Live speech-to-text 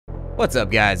What's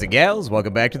up, guys and gals?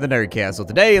 Welcome back to the Nerd Castle.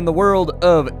 Today, in the world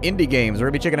of indie games,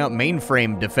 we're going to be checking out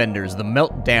Mainframe Defenders, the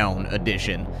Meltdown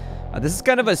Edition. This is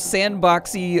kind of a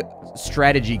sandboxy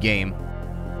strategy game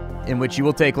in which you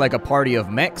will take like a party of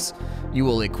mechs. You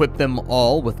will equip them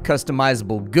all with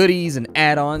customizable goodies and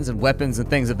add-ons and weapons and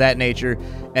things of that nature,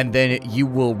 and then you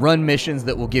will run missions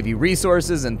that will give you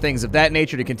resources and things of that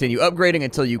nature to continue upgrading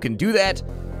until you can do that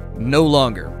no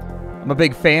longer. I'm a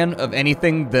big fan of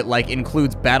anything that like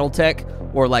includes battle tech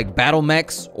or like battle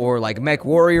mechs or like mech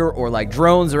warrior or like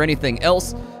drones or anything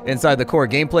else inside the core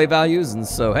gameplay values, and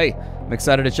so hey, I'm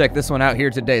excited to check this one out here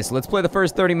today. So let's play the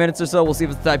first 30 minutes or so. We'll see if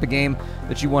it's the type of game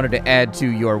that you wanted to add to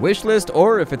your wish list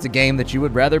or if it's a game that you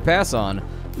would rather pass on.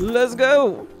 Let's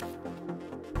go!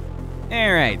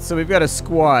 Alright, so we've got a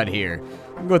squad here.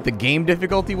 We'll go with the game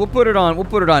difficulty. We'll put it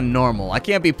on normal. I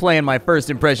can't be playing my first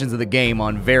impressions of the game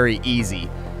on very easy.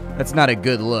 That's not a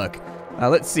good look.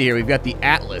 Let's see here. We've got the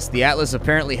Atlas. The Atlas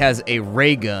apparently has a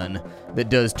ray gun that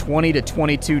does 20 to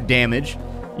 22 damage,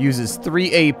 uses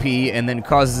 3 AP, and then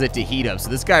causes it to heat up. So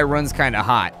this guy runs kind of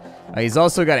hot. He's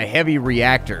also got a heavy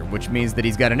reactor, which means that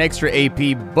he's got an extra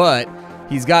AP, but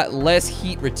he's got less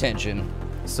heat retention,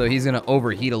 so he's going to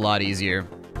overheat a lot easier.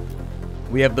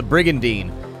 We have the Brigandine,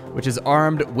 which is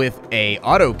armed with a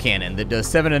autocannon that does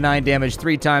 7 to 9 damage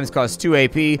 3 times, costs 2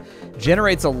 AP,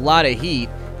 generates a lot of heat.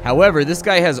 However, this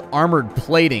guy has armored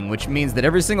plating, which means that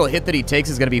every single hit that he takes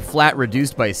is going to be flat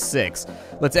reduced by 6.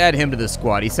 Let's add him to the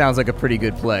squad. He sounds like a pretty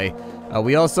good play.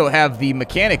 We also have the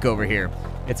mechanic over here.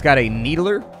 It's got a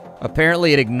needler.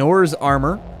 Apparently, it ignores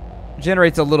armor,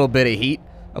 generates a little bit of heat,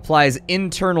 applies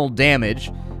internal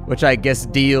damage, which I guess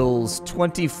deals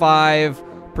 25%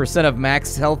 of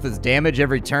max health as damage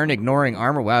every turn, ignoring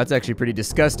armor. Wow, it's actually pretty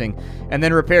disgusting. And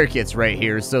then repair kits right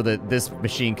here so that this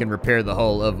machine can repair the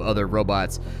hull of other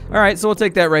robots. Alright, so we'll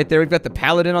take that right there. We've got the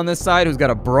Paladin on this side who's got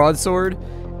a broadsword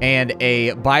and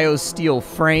a biosteel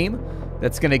frame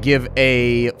that's going to give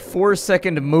a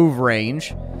 4-second move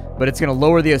range, but it's going to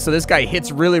lower the... So this guy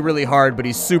hits really, really hard, but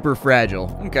he's super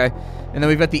fragile. Okay. And then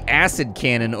we've got the acid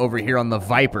cannon over here on the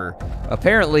Viper.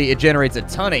 Apparently, it generates a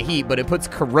ton of heat, but it puts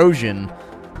corrosion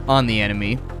on the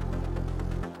enemy,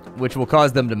 which will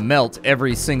cause them to melt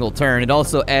every single turn. It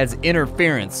also adds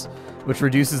interference, which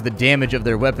reduces the damage of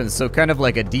their weapons, so kind of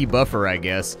like a debuffer, I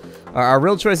guess. Our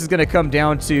real choice is going to come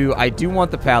down to, I do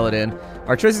want the Paladin.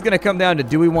 Our choice is going to come down to,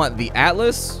 do we want the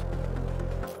Atlas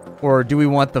or do we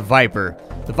want the Viper?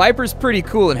 The Viper's pretty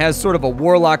cool and has sort of a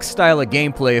Warlock style of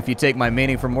gameplay, if you take my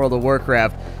meaning from World of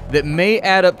Warcraft, that may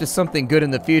add up to something good in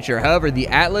the future. However, the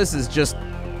Atlas is just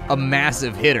a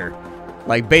massive hitter.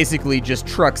 Like, basically just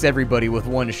trucks everybody with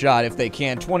one shot if they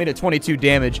can. 20 to 22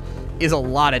 damage is a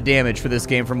lot of damage for this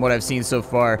game from what I've seen so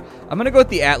far. I'm going to go with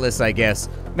the Atlas, I guess.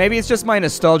 Maybe it's just my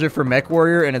nostalgia for Mech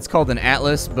Warrior and it's called an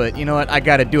Atlas, but you know what? I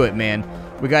got to do it, man.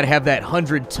 We got to have that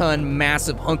 100-ton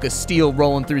massive hunk of steel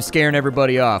rolling through, scaring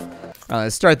everybody off.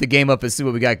 Let's start the game up and see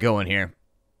what we got going here.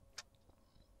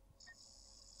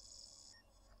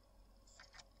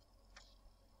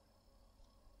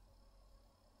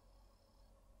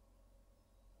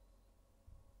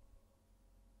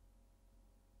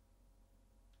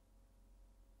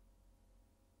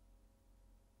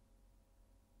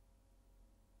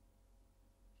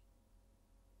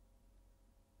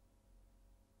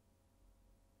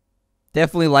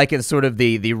 Definitely liking sort of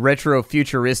the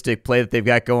retro-futuristic play that they've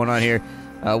got going on here,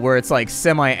 where it's like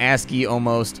semi-ASCII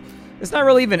almost. It's not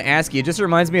really even ASCII. It just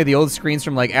reminds me of the old screens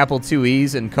from like Apple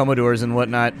IIes and Commodores and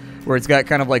whatnot, where it's got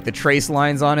kind of like the trace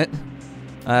lines on it.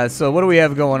 So what do we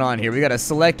have going on here? We got to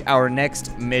select our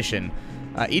next mission.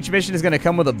 Each mission is going to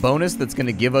come with a bonus that's going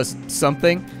to give us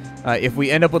something. If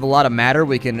we end up with a lot of matter,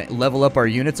 we can level up our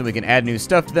units and we can add new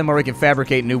stuff to them, or we can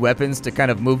fabricate new weapons to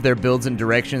kind of move their builds in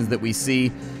directions that we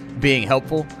see being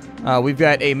helpful. We've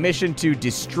got a mission to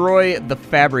destroy the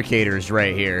fabricators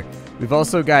right here. We've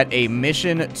also got a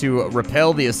mission to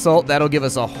repel the assault. That'll give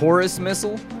us a Horus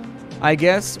missile, I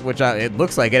guess, which it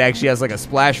looks like it actually has like a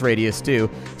splash radius too.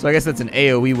 So I guess that's an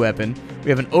AoE weapon.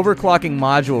 We have an overclocking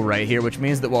module right here, which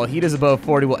means that while heat is above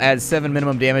 40, we'll add 7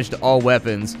 minimum damage to all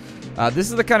weapons.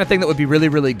 This is the kind of thing that would be really,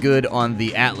 really good on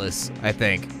the Atlas, I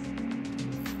think.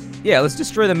 Yeah, let's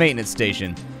destroy the maintenance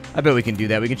station. I bet we can do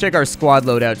that. We can check our squad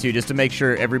loadout too, just to make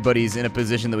sure everybody's in a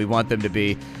position that we want them to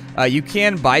be. You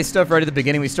can buy stuff right at the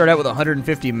beginning. We start out with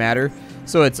 150 matter,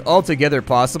 so it's altogether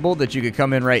possible that you could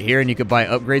come in right here and you could buy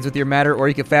upgrades with your matter, or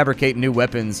you could fabricate new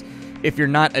weapons if you're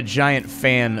not a giant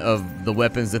fan of the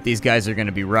weapons that these guys are going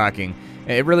to be rocking.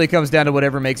 It really comes down to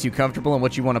whatever makes you comfortable and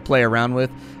what you want to play around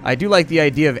with. I do like the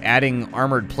idea of adding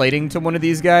armored plating to one of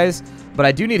these guys, but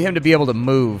I do need him to be able to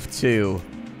move too.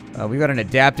 We got an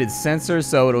adapted sensor,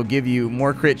 so it'll give you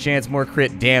more crit chance, more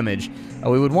crit damage.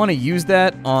 We would want to use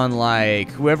that on, like,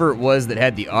 whoever it was that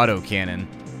had the autocannon.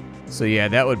 So, yeah,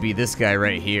 that would be this guy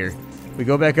right here. We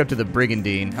go back up to the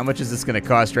Brigandine. How much is this going to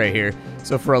cost right here?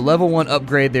 So for a level 1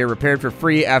 upgrade, they're repaired for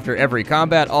free after every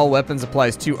combat. All weapons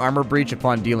applies 2 armor breach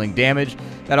upon dealing damage.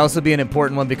 That'd also be an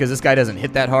important one because this guy doesn't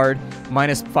hit that hard.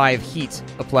 Minus 5 heat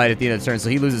applied at the end of the turn, so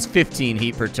he loses 15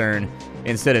 heat per turn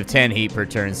instead of 10 heat per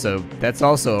turn. So that's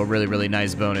also a really, really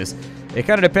nice bonus. It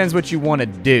kind of depends what you want to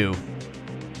do.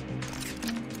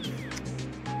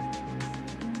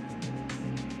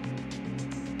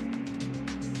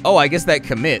 Oh, I guess that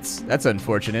commits. That's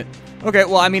unfortunate. Okay,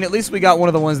 well, I mean, at least we got one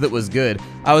of the ones that was good.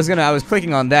 I was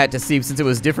clicking on that to see, since it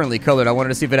was differently colored, I wanted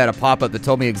to see if it had a pop-up that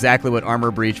told me exactly what armor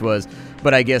breach was,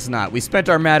 but I guess not. We spent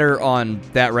our matter on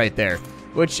that right there,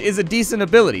 which is a decent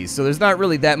ability, so there's not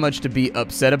really that much to be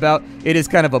upset about. It is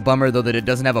kind of a bummer, though, that it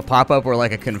doesn't have a pop-up or,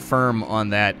 like, a confirm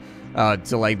on that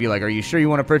to, like, be like, are you sure you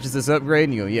want to purchase this upgrade?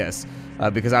 And you go, yes.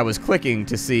 Because I was clicking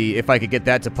to see if I could get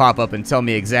that to pop up and tell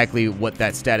me exactly what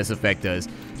that status effect does.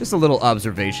 Just a little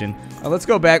observation. Let's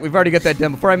go back. We've already got that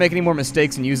done. Before I make any more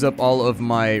mistakes and use up all of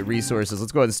my resources,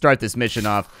 let's go ahead and start this mission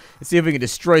off and see if we can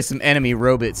destroy some enemy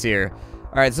robots here.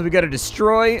 Alright, so we got to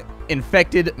destroy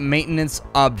infected maintenance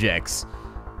objects.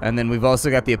 And then we've also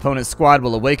got the opponent's squad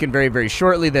will awaken very, very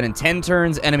shortly. Then in 10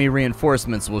 turns, enemy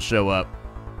reinforcements will show up.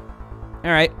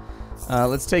 Alright,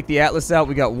 let's take the Atlas out.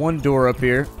 We got one door up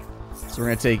here. So we're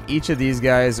going to take each of these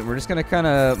guys, and we're just going to kind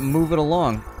of move it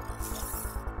along.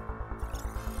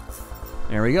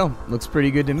 There we go. Looks pretty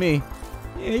good to me.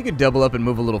 Yeah, you could double up and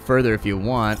move a little further if you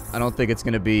want. I don't think it's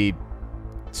going to be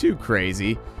too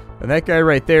crazy. And that guy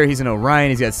right there, he's an Orion.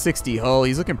 He's got 60 hull.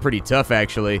 He's looking pretty tough,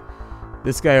 actually.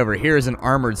 This guy over here is an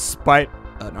armored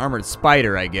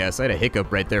spider, I guess. I had a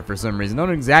hiccup right there for some reason. I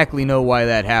don't exactly know why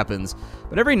that happens.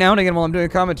 But every now and again while I'm doing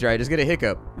commentary, I just get a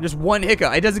hiccup. Just one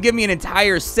hiccup. It doesn't give me an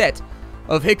entire set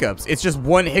of hiccups. It's just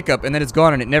one hiccup, and then it's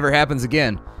gone, and it never happens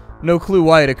again. No clue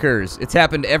why it occurs. It's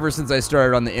happened ever since I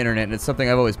started on the internet, and it's something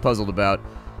I've always puzzled about.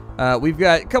 We've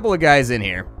got a couple of guys in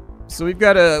here. So we've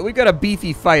got a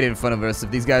beefy fight in front of us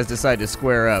if these guys decide to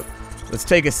square up. Let's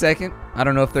take a second. I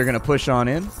don't know if they're going to push on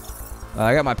in.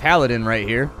 I got my paladin right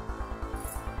here.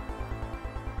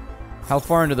 How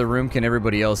far into the room can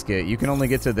everybody else get? You can only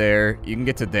get to there. You can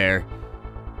get to there.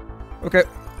 Okay.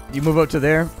 You move up to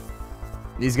there.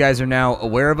 These guys are now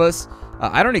aware of us.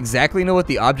 I don't exactly know what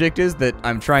the object is that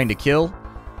I'm trying to kill.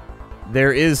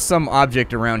 There is some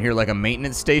object around here, like a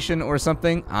maintenance station or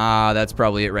something. Ah, that's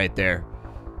probably it right there.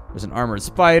 There's an armored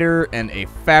spider and a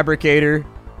fabricator.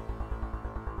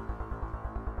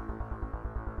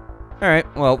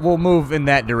 Alright, well, we'll move in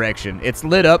that direction. It's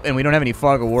lit up, and we don't have any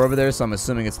fog of war over there, so I'm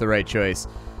assuming it's the right choice.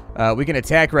 We can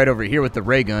attack right over here with the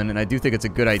ray gun, and I do think it's a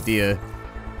good idea.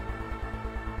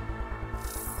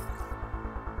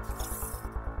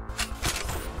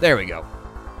 There we go.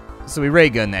 So we ray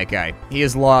gun that guy. He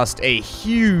has lost a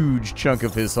huge chunk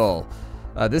of his hull.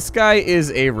 This guy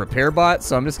is a repair bot,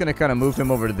 so I'm just going to kind of move him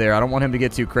over to there. I don't want him to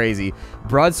get too crazy.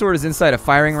 Broadsword is inside a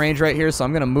firing range right here, so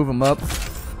I'm going to move him up.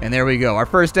 And there we go. Our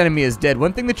first enemy is dead.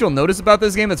 One thing that you'll notice about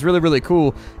this game that's really, really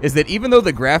cool is that even though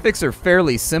the graphics are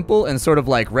fairly simple and sort of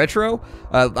like retro,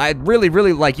 I really,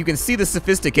 really like, you can see the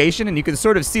sophistication, and you can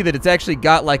sort of see that it's actually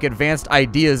got like advanced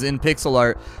ideas in pixel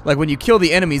art. Like when you kill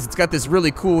the enemies, it's got this really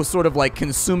cool sort of like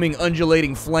consuming,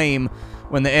 undulating flame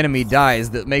when the enemy dies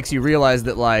that makes you realize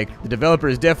that like the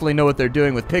developers definitely know what they're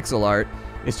doing with pixel art.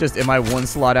 It's just, am I one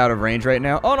slot out of range right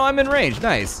now? Oh no, I'm in range.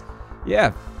 Nice.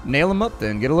 Yeah. Nail him up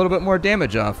then. Get a little bit more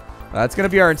damage off. That's going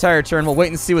to be our entire turn. We'll wait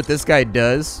and see what this guy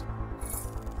does.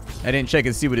 I didn't check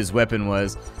and see what his weapon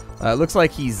was. It looks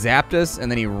like he zapped us and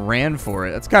then he ran for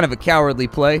it. That's kind of a cowardly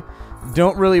play.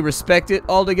 Don't really respect it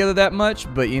altogether that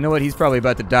much, but you know what? He's probably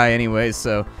about to die anyway,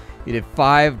 so he did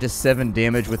 5 to 7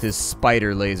 damage with his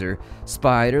spider laser.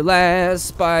 Spider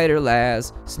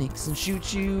lass, sneaks and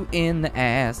shoots you in the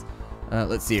ass.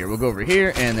 Let's see here. We'll go over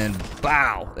here and then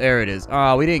bow. There it is.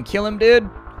 Oh, we didn't kill him, dude.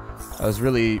 I was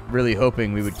really, really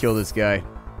hoping we would kill this guy.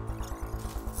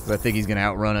 But I think he's going to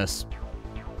outrun us.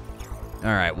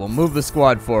 Alright, we'll move the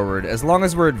squad forward. As long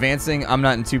as we're advancing, I'm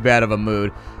not in too bad of a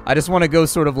mood. I just want to go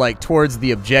sort of like towards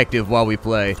the objective while we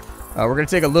play. We're going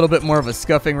to take a little bit more of a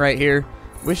scuffing right here.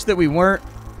 Wish that we weren't.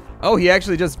 Oh, he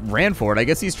actually just ran for it. I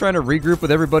guess he's trying to regroup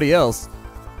with everybody else.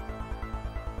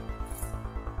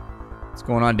 What's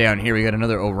going on down here? We got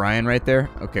another Orion right there.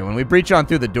 Okay, when we breach on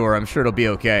through the door, I'm sure it'll be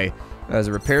okay. There's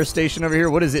a repair station over here.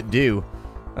 What does it do?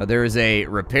 There is a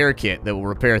repair kit that will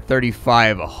repair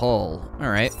 35 hull. All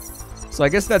right. So I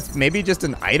guess that's maybe just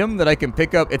an item that I can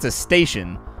pick up. It's a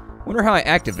station. Wonder how I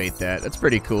activate that. That's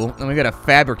pretty cool. And we got a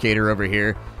fabricator over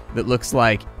here that looks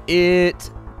like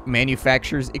it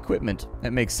manufactures equipment.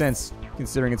 That makes sense,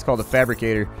 considering it's called a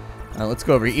fabricator. Let's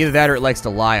go over here. Either that or it likes to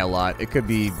lie a lot. It could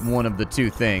be one of the two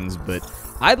things, but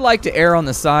I'd like to err on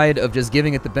the side of just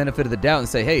giving it the benefit of the doubt and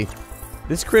say, hey,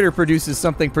 this critter produces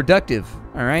something productive,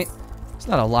 all right? It's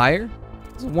not a liar.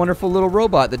 It's a wonderful little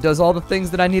robot that does all the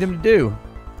things that I need him to do.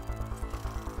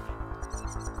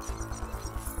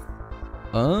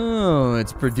 Oh,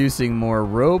 it's producing more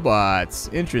robots.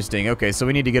 Interesting. Okay, so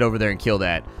we need to get over there and kill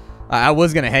that. I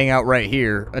was going to hang out right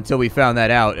here until we found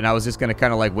that out, and I was just going to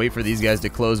kind of like wait for these guys to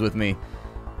close with me.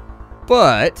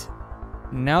 But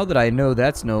now that I know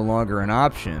that's no longer an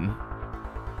option,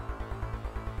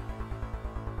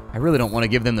 I really don't want to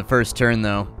give them the first turn,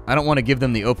 though. I don't want to give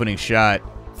them the opening shot.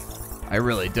 I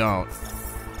really don't.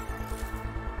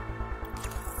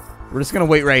 We're just going to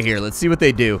wait right here. Let's see what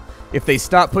they do. If they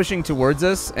stop pushing towards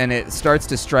us and it starts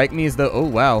to strike me as though... Oh,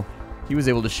 wow. He was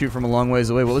able to shoot from a long ways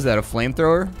away. What was that, a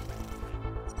flamethrower?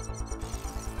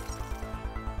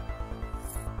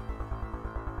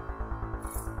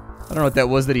 I don't know what that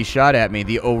was that he shot at me.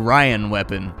 The Orion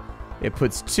weapon. It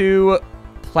puts 2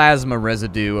 plasma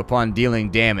residue upon dealing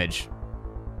damage.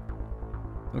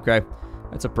 Okay,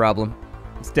 that's a problem.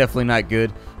 It's definitely not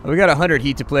good. We got 100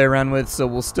 heat to play around with, so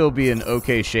we'll still be in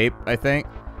okay shape, I think.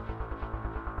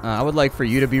 I would like for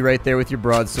you to be right there with your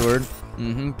broadsword.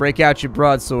 Break out your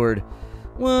broadsword.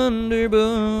 Wonder Boy.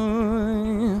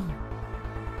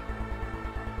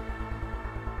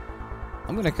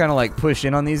 I'm gonna kind of like push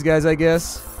in on these guys, I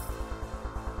guess.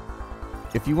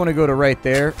 If you want to go to right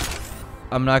there,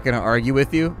 I'm not going to argue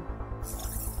with you.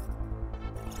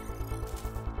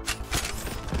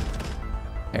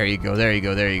 There you go, there you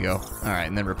go, there you go. Alright,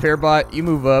 and then repair bot, you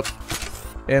move up.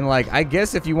 And like, I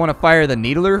guess if you want to fire the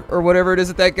needler or whatever it is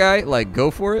at that guy, like,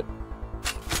 go for it.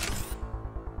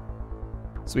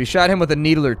 So we shot him with a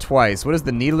needler twice. What does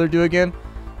the needler do again?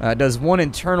 It does 1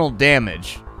 internal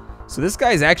damage. So this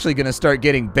guy's actually going to start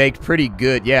getting baked pretty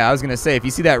good. Yeah, I was going to say, if you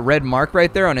see that red mark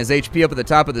right there on his HP up at the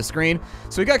top of the screen.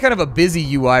 So we got kind of a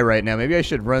busy UI right now. Maybe I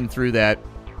should run through that.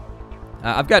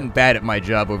 I've gotten bad at my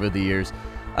job over the years.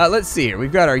 Let's see here.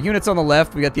 We've got our units on the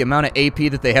left. We got the amount of AP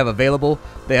that they have available.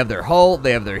 They have their hull.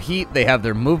 They have their heat. They have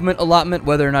their movement allotment.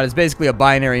 Whether or not it's basically a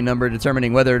binary number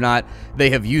determining whether or not they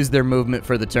have used their movement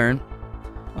for the turn.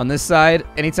 On this side,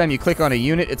 anytime you click on a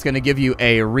unit, it's going to give you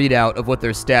a readout of what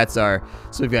their stats are.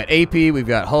 So we've got AP, we've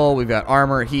got hull, we've got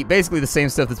armor, heat, basically the same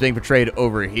stuff that's being portrayed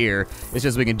over here. It's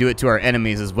just we can do it to our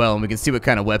enemies as well, and we can see what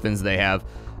kind of weapons they have.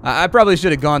 I probably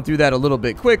should have gone through that a little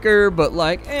bit quicker, but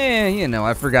like, you know,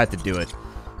 I forgot to do it.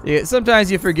 Yeah,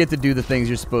 sometimes you forget to do the things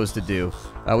you're supposed to do.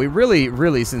 We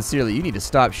really sincerely, you need to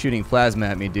stop shooting plasma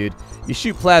at me, dude. You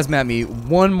shoot plasma at me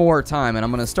one more time, and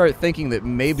I'm going to start thinking that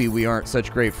maybe we aren't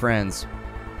such great friends.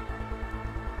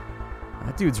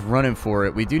 That dude's running for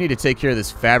it. We do need to take care of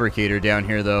this fabricator down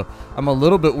here, though. I'm a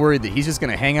little bit worried that he's just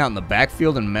going to hang out in the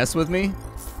backfield and mess with me.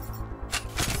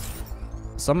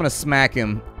 So I'm going to smack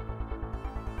him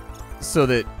so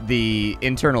that the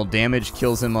internal damage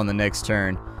kills him on the next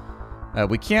turn.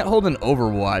 We can't hold an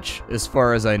overwatch, as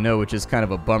far as I know, which is kind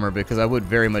of a bummer, because I would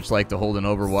very much like to hold an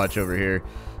overwatch over here.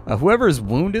 Whoever's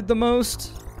wounded the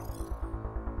most...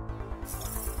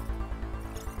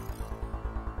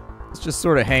 just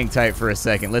sort of hang tight for a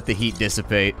second. Let the heat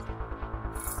dissipate.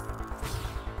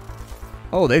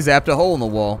 Oh, they zapped a hole in the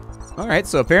wall. Alright,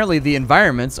 so apparently the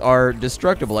environments are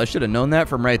destructible. I should have known that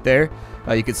from right there.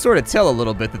 You could sort of tell a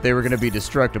little bit that they were going to be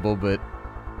destructible, but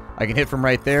I can hit from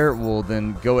right there. Well,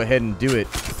 then go ahead and do it,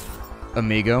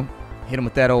 amigo. Hit him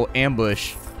with that old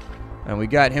ambush. And we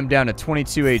got him down to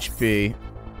 22 HP.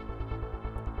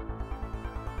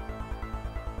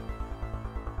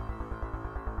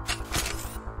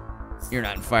 You're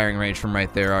not in firing range from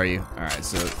right there, are you? Alright,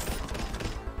 so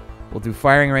we'll do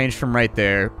firing range from right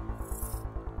there.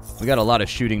 We got a lot of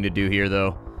shooting to do here,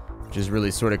 though, which is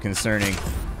really sort of concerning.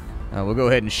 We'll go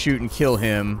ahead and shoot and kill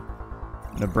him.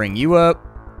 I'm going to bring you up.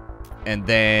 And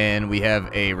then we have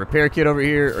a repair kit over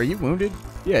here. Are you wounded?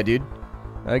 Yeah, dude.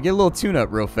 Get a little tune-up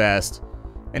real fast.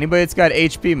 Anybody that's got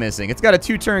HP missing. It's got a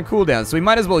 2-turn cooldown, so we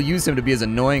might as well use him to be as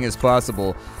annoying as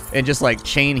possible and just, like,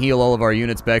 chain heal all of our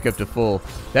units back up to full.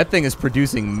 That thing is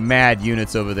producing mad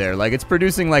units over there. Like, it's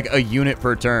producing, like, a unit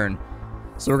per turn.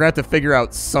 So we're going to have to figure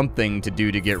out something to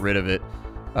do to get rid of it.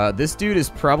 This dude is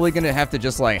probably going to have to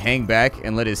just, like, hang back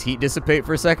and let his heat dissipate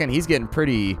for a second. He's getting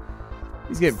pretty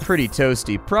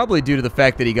toasty. Probably due to the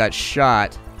fact that he got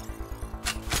shot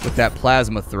with that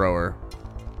plasma thrower,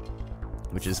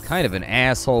 which is kind of an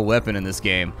asshole weapon in this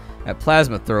game. That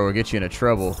plasma thrower gets you into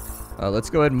trouble. Let's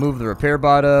go ahead and move the repair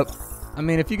bot up. I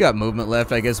mean, if you got movement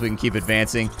left, I guess we can keep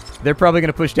advancing. They're probably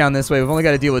going to push down this way. We've only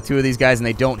got to deal with 2 of these guys, and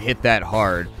they don't hit that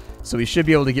hard. So we should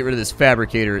be able to get rid of this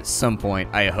fabricator at some point,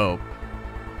 I hope.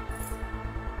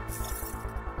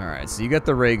 Alright, so you got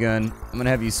the ray gun. I'm going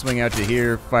to have you swing out to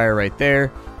here, fire right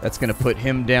there. That's going to put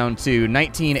him down to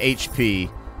 19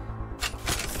 HP.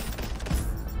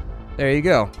 There you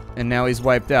go. And now he's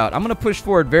wiped out. I'm going to push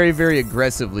forward very, very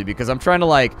aggressively because I'm trying to,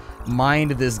 like,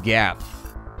 mind this gap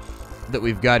that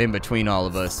we've got in between all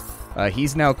of us.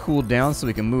 He's now cooled down, so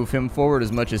we can move him forward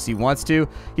as much as he wants to.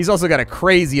 He's also got a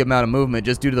crazy amount of movement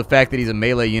just due to the fact that he's a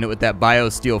melee unit with that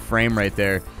biosteel frame right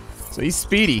there. So he's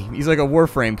speedy. He's like a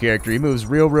Warframe character. He moves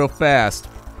real, real fast.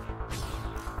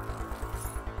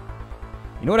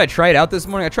 You know what I tried out this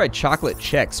morning? I tried chocolate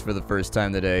checks for the first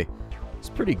time today. It's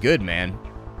pretty good, man.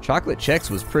 Chocolate checks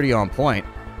was pretty on point.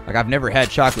 Like, I've never had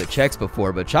chocolate checks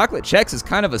before, but chocolate checks is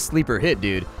kind of a sleeper hit,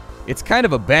 dude. It's kind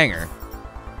of a banger.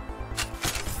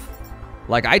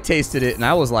 Like, I tasted it and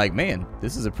I was like, man,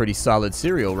 this is a pretty solid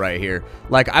cereal right here.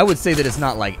 Like, I would say that it's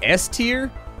not like S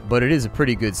tier, but it is a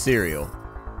pretty good cereal.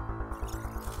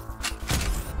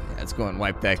 Let's go and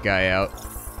wipe that guy out.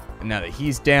 And now that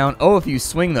he's down, oh, if you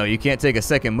swing though, you can't take a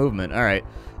second movement. All right,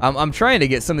 I'm trying to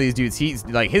get some of these dudes' heat.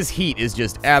 Like, his heat is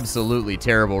just absolutely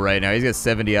terrible right now. He's got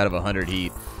 70 out of 100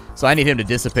 heat, so I need him to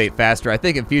dissipate faster. I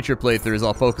think in future playthroughs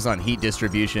I'll focus on heat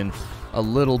distribution a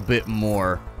little bit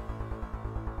more.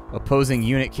 Opposing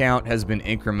unit count has been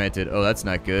incremented. Oh, that's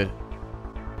not good.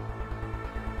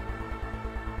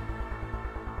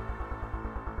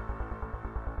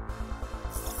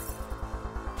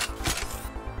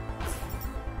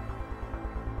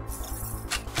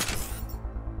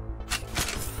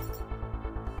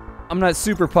 I'm not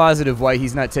super positive why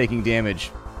he's not taking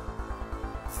damage.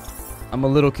 I'm a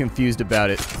little confused about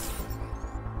it.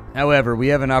 However, we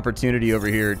have an opportunity over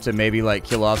here to maybe, like,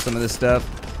 kill off some of this stuff.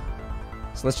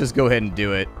 So let's just go ahead and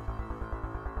do it.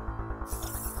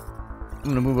 I'm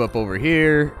going to move up over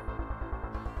here.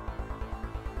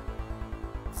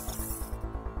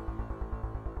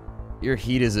 Your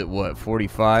heat is at what,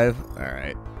 45?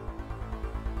 Alright.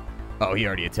 Oh, he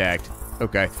already attacked.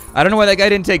 Okay. I don't know why that guy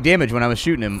didn't take damage when I was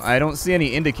shooting him. I don't see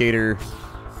any indicator.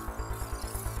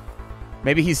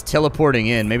 Maybe he's teleporting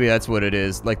in. Maybe that's what it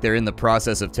is. Like, they're in the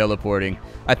process of teleporting.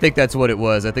 I think that's what it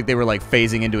was. I think they were, like,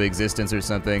 phasing into existence or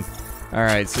something.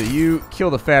 Alright, so you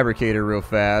kill the fabricator real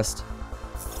fast.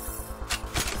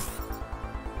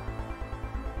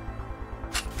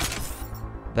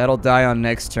 That'll die on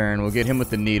next turn. We'll get him with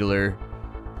the needler.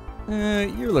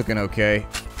 You're looking okay.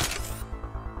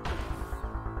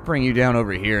 Bring you down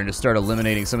over here and just start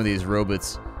eliminating some of these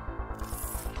robots.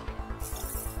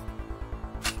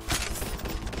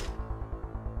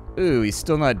 Ooh, he's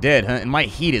still not dead, huh? And my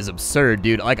heat is absurd,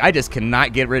 dude. Like, I just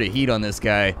cannot get rid of heat on this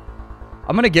guy.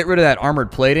 I'm gonna get rid of that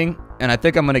armored plating, and I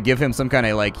think I'm gonna give him some kind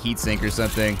of, like, heat sink or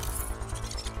something.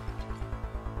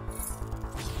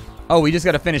 Oh, we just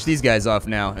gotta finish these guys off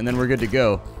now, and then we're good to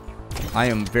go. I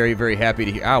am very, very happy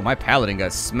to hear. Ow, my paladin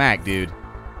got smacked, dude.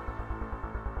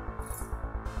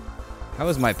 How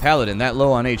is my paladin that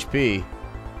low on HP?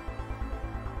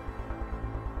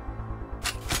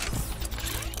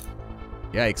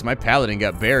 Yikes, my paladin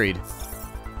got buried.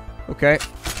 Okay.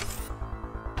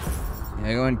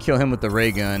 Yeah, go and kill him with the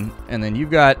ray gun. And then you've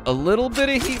got a little bit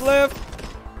of heat left.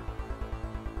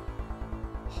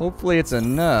 Hopefully it's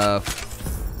enough.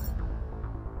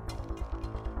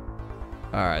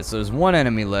 Alright, so there's one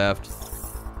enemy left.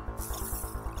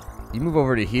 You move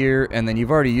over to here, and then you've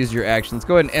already used your action. Let's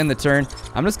go ahead and end the turn.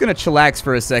 I'm just going to chillax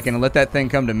for a second and let that thing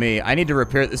come to me. I need to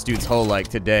repair this dude's hull, like,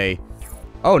 today.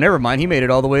 Oh, never mind. He made it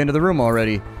all the way into the room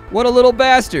already. What a little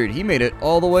bastard. He made it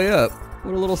all the way up.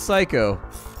 What a little psycho.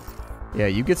 Yeah,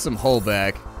 you get some hull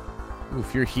back.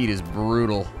 Oof, your heat is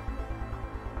brutal.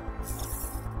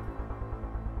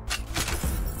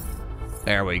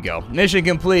 There we go. Mission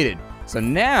completed. So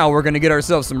now we're going to get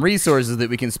ourselves some resources that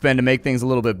we can spend to make things a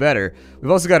little bit better. We've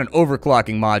also got an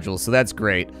overclocking module, so that's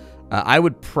great. I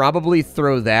would probably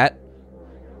throw that.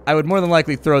 I would more than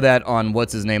likely throw that on,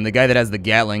 what's his name, the guy that has the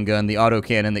Gatling gun, the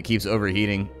autocannon that keeps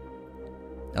overheating.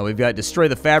 We've got Destroy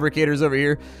the Fabricators over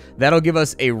here. That'll give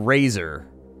us a Razor.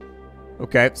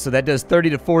 Okay, so that does 30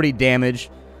 to 40 damage.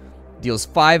 Deals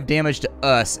 5 damage to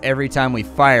us every time we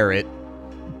fire it.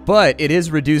 But it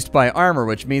is reduced by armor,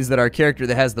 which means that our character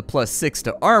that has the +6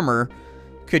 to armor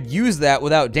could use that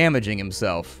without damaging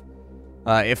himself.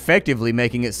 Effectively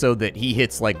making it so that he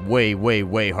hits like way, way,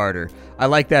 way harder. I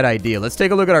like that idea. Let's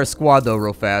take a look at our squad though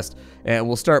real fast, and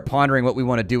we'll start pondering what we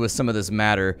want to do with some of this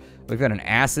matter. We've got an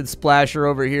acid splasher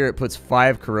over here. It puts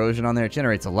 5 corrosion on there. It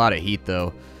generates a lot of heat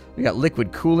though. We got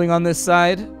liquid cooling on this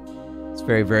side. It's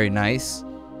very, very nice.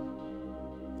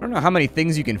 I don't know how many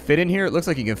things you can fit in here. It looks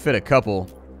like you can fit a couple.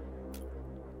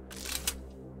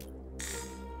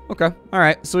 Okay,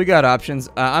 alright, so we got options.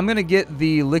 I'm going to get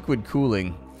the liquid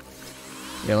cooling.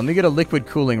 Yeah, let me get a liquid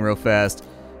cooling real fast.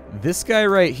 This guy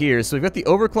right here, so we've got the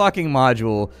overclocking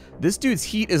module. This dude's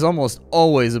heat is almost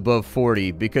always above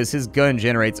 40 because his gun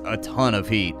generates a ton of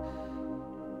heat.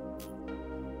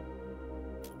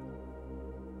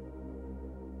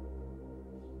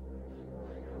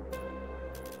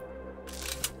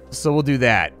 So we'll do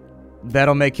that.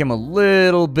 That'll make him a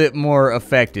little bit more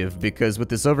effective because with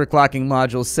this overclocking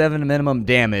module, 7 minimum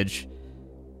damage,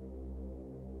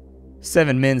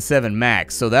 7 min, 7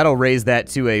 max. So that'll raise that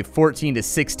to a 14 to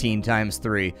 16 times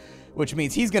 3, which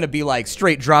means he's going to be like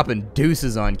straight dropping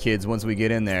deuces on kids once we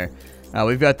get in there.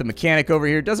 We've got the mechanic over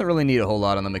here. Doesn't really need a whole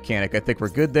lot on the mechanic. I think we're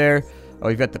good there.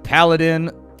 We've got the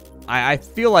paladin. I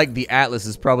feel like the Atlas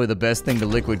is probably the best thing to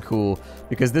liquid cool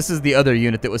because this is the other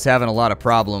unit that was having a lot of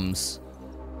problems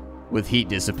with heat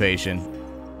dissipation.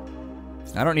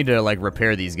 I don't need to like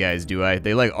repair these guys, do I?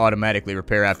 They like automatically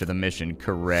repair after the mission,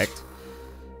 correct?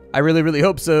 I really, really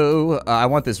hope so. I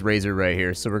want this razor right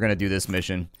here, so we're gonna do this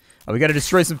mission. We gotta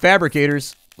destroy some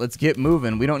fabricators. Let's get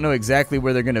moving. We don't know exactly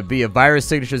where they're gonna be. A virus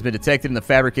signature has been detected in the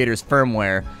fabricator's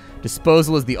firmware.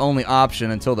 Disposal is the only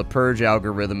option until the purge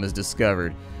algorithm is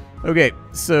discovered. Okay,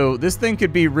 so this thing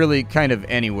could be really kind of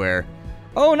anywhere.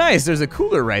 Oh, nice, there's a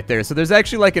cooler right there. So there's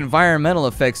actually like environmental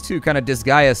effects too, kind of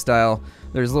Disgaea style.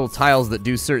 There's little tiles that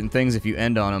do certain things if you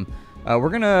end on them. We're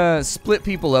gonna split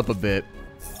people up a bit.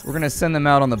 We're gonna send them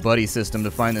out on the buddy system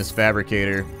to find this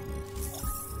fabricator.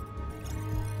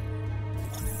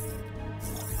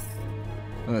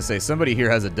 I'm gonna say somebody here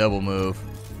has a double move.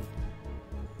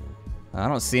 I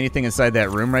don't see anything inside that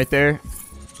room right there.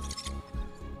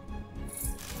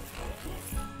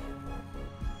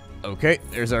 Okay,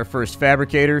 there's our first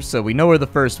fabricator, so we know where the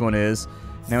first one is.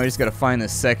 Now we just gotta find the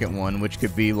second one, which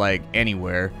could be like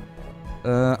anywhere.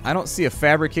 I don't see a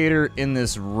fabricator in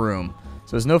this room.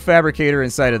 So there's no fabricator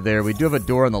inside of there. We do have a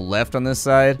door on the left on this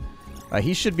side.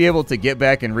 He should be able to get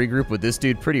back and regroup with this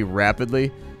dude pretty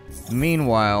rapidly.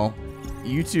 Meanwhile,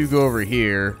 you two go over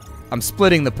here. I'm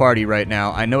splitting the party right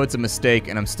now. I know it's a mistake,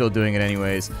 and I'm still doing it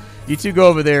anyways. You two go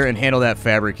over there and handle that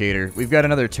fabricator. We've got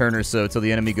another turn or so till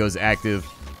the enemy goes active.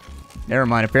 Never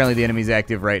mind, apparently the enemy's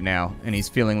active right now, and he's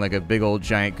feeling like a big old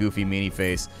giant goofy meanie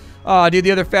face. Aw, dude,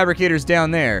 the other fabricator's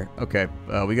down there. Okay,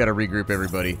 we gotta regroup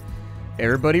everybody.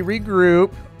 Everybody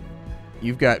regroup.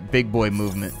 You've got big boy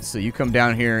movement, so you come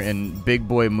down here and big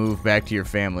boy move back to your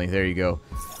family. There you go.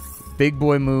 Big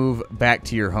boy move back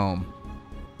to your home.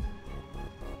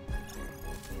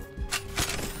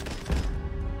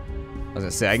 I was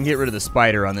gonna say, I can get rid of the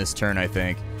spider on this turn, I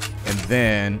think. And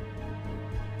then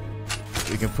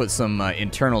we can put some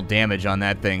internal damage on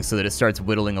that thing so that it starts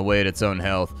whittling away at its own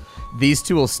health. These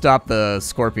two will stop the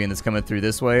scorpion that's coming through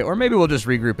this way, or maybe we'll just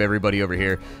regroup everybody over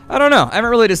here. I don't know. I haven't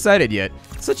really decided yet.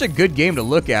 It's such a good game to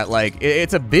look at. Like,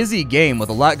 it's a busy game with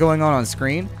a lot going on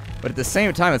screen, but at the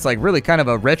same time, it's like really kind of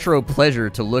a retro pleasure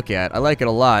to look at. I like it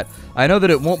a lot. I know that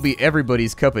it won't be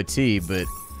everybody's cup of tea, but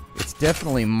it's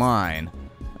definitely mine.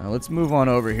 Let's move on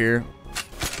over here.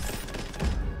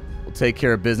 We'll take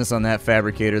care of business on that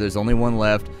fabricator. There's only one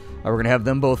left. We're going to have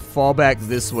them both fall back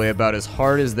this way about as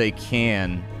hard as they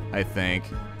can, I think.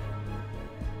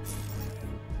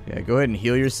 Yeah, go ahead and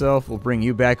heal yourself. We'll bring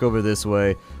you back over this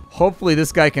way. Hopefully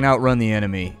this guy can outrun the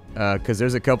enemy, because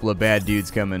there's a couple of bad dudes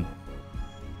coming.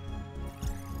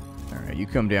 Alright, you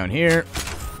come down here.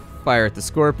 Fire at the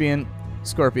scorpion.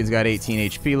 Scorpion's got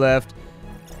 18 HP left.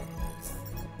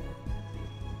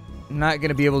 I'm not going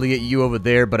to be able to get you over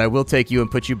there, but I will take you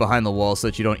and put you behind the wall so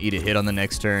that you don't eat a hit on the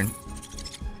next turn.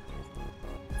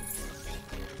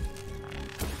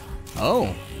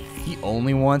 Oh, he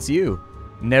only wants you.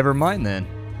 Never mind then.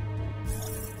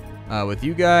 With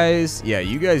you guys, yeah,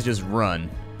 you guys just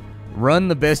run. Run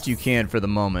the best you can for the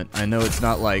moment. I know it's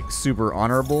not like super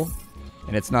honorable,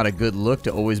 and it's not a good look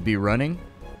to always be running,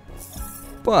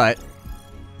 but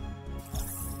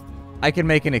I can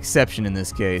make an exception in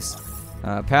this case.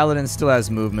 Paladin still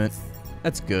has movement.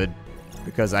 That's good,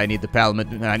 because I need the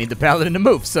paladin to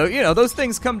move. So, you know, those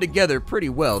things come together pretty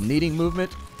well, needing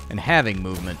movement and having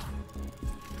movement.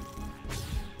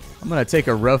 I'm going to take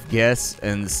a rough guess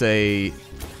and say,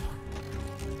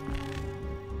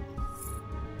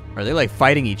 are they like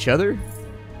fighting each other?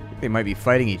 I think they might be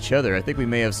fighting each other. I think we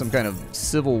may have some kind of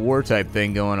civil war type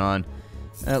thing going on.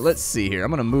 Let's see here.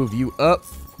 I'm going to move you up.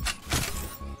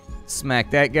 Smack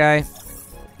that guy.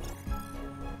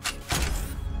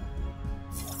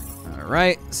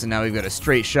 Alright, so now we've got a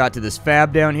straight shot to this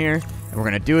fab down here. And we're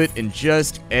going to do it in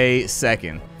just a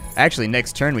second. Actually,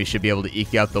 next turn we should be able to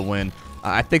eke out the win.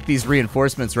 I think these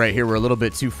reinforcements right here were a little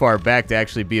bit too far back to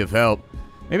actually be of help.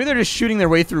 Maybe they're just shooting their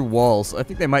way through walls. I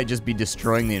think they might just be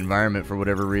destroying the environment for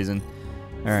whatever reason.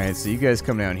 Alright, so you guys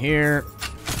come down here.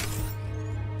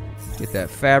 Get that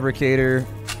fabricator.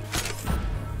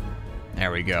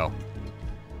 There we go.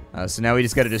 So now we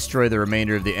just got to destroy the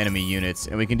remainder of the enemy units,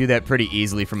 and we can do that pretty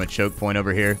easily from a choke point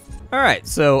over here. Alright,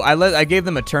 so I gave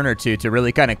them a turn or two to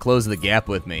really kind of close the gap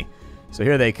with me. So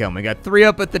here they come. We got 3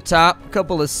 up at the top, a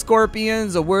couple of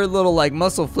scorpions, a weird little like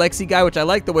muscle flexy guy, which I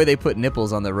like the way they put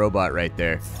nipples on the robot right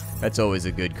there. That's always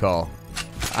a good call.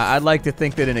 I'd like to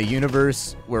think that in a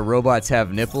universe where robots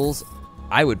have nipples,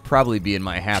 I would probably be in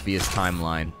my happiest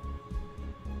timeline.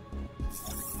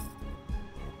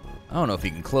 I don't know if he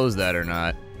can close that or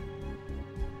not.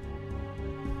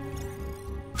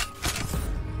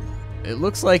 It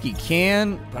looks like he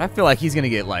can, but I feel like he's gonna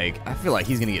get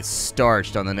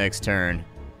starched on the next turn.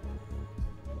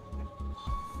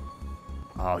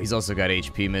 Oh, he's also got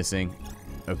HP missing.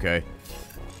 Okay.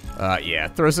 Yeah,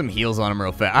 throw some heals on him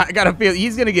real fast. I got a feel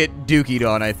he's gonna get dookied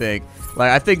on, I think.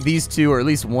 Like, I think these two, or at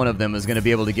least one of them, is gonna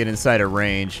be able to get inside a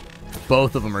range.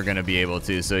 Both of them are gonna be able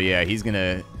to, so yeah, he's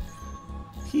gonna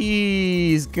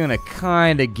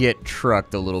kinda get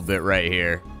trucked a little bit right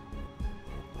here.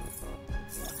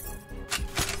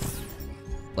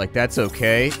 Like, that's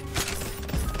okay,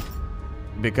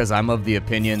 because I'm of the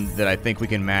opinion that I think we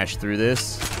can mash through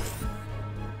this.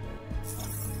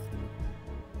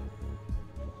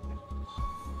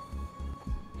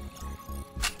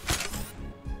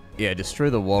 Yeah, destroy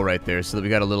the wall right there so that we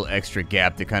got a little extra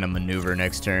gap to kind of maneuver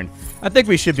next turn. I think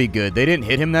we should be good. They didn't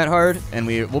hit him that hard, and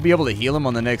we'll be able to heal him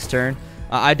on the next turn.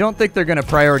 I don't think they're going to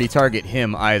priority target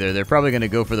him either. They're probably going to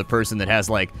go for the person that has,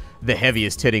 like, the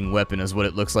heaviest hitting weapon is what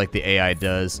it looks like the AI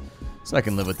does. So I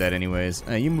can live with that anyways.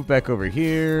 You move back over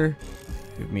here.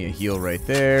 Give me a heal right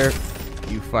there.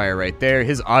 You fire right there.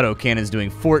 His auto cannon's doing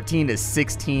 14 to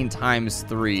 16 times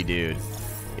 3, dude.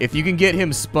 If you can get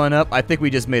him spun up, I think we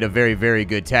just made a very, very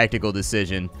good tactical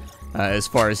decision as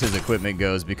far as his equipment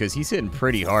goes, because he's hitting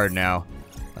pretty hard now.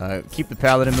 Keep the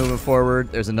paladin moving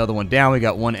forward. There's another one down. We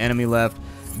got one enemy left.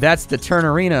 That's the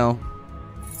Turnerino.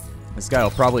 This guy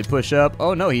will probably push up.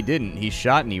 Oh, no, he didn't. He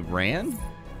shot and he ran?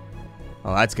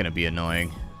 Oh, that's going to be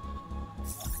annoying.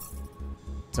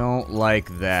 Don't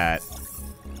like that.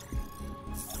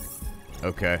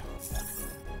 Okay.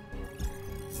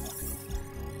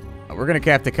 We're going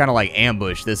to have to kind of like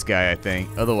ambush this guy, I think.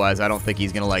 Otherwise, I don't think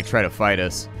he's going to like try to fight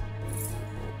us.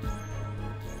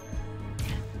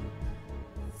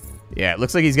 Yeah, it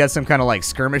looks like he's got some kind of like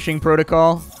skirmishing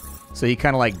protocol. So he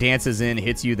kind of like dances in,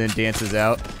 hits you, then dances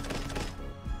out.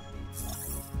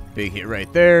 Big hit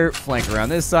right there. Flank around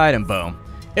this side, and boom.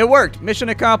 It worked. Mission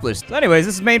accomplished. So anyways,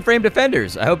 this is Mainframe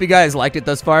Defenders. I hope you guys liked it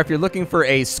thus far. If you're looking for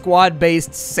a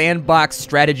squad-based sandbox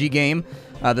strategy game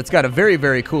that's got a very,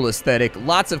 very cool aesthetic,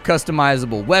 lots of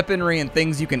customizable weaponry and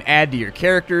things you can add to your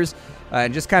characters,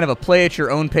 and just kind of a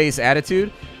play-at-your-own-pace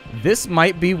attitude, this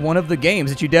might be one of the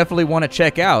games that you definitely want to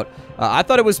check out. I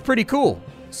thought it was pretty cool.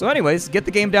 So anyways, get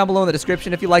the game down below in the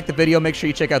description. If you like the video, make sure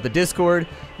you check out the Discord.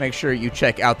 Make sure you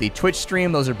check out the Twitch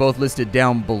stream. Those are both listed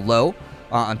down below.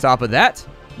 On top of that,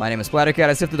 my name is Splattercat.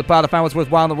 I sift through the pile to find what's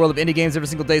worthwhile in the world of indie games every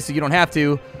single day so you don't have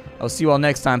to. I'll see you all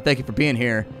next time. Thank you for being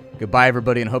here. Goodbye,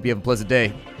 everybody, and hope you have a pleasant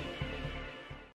day.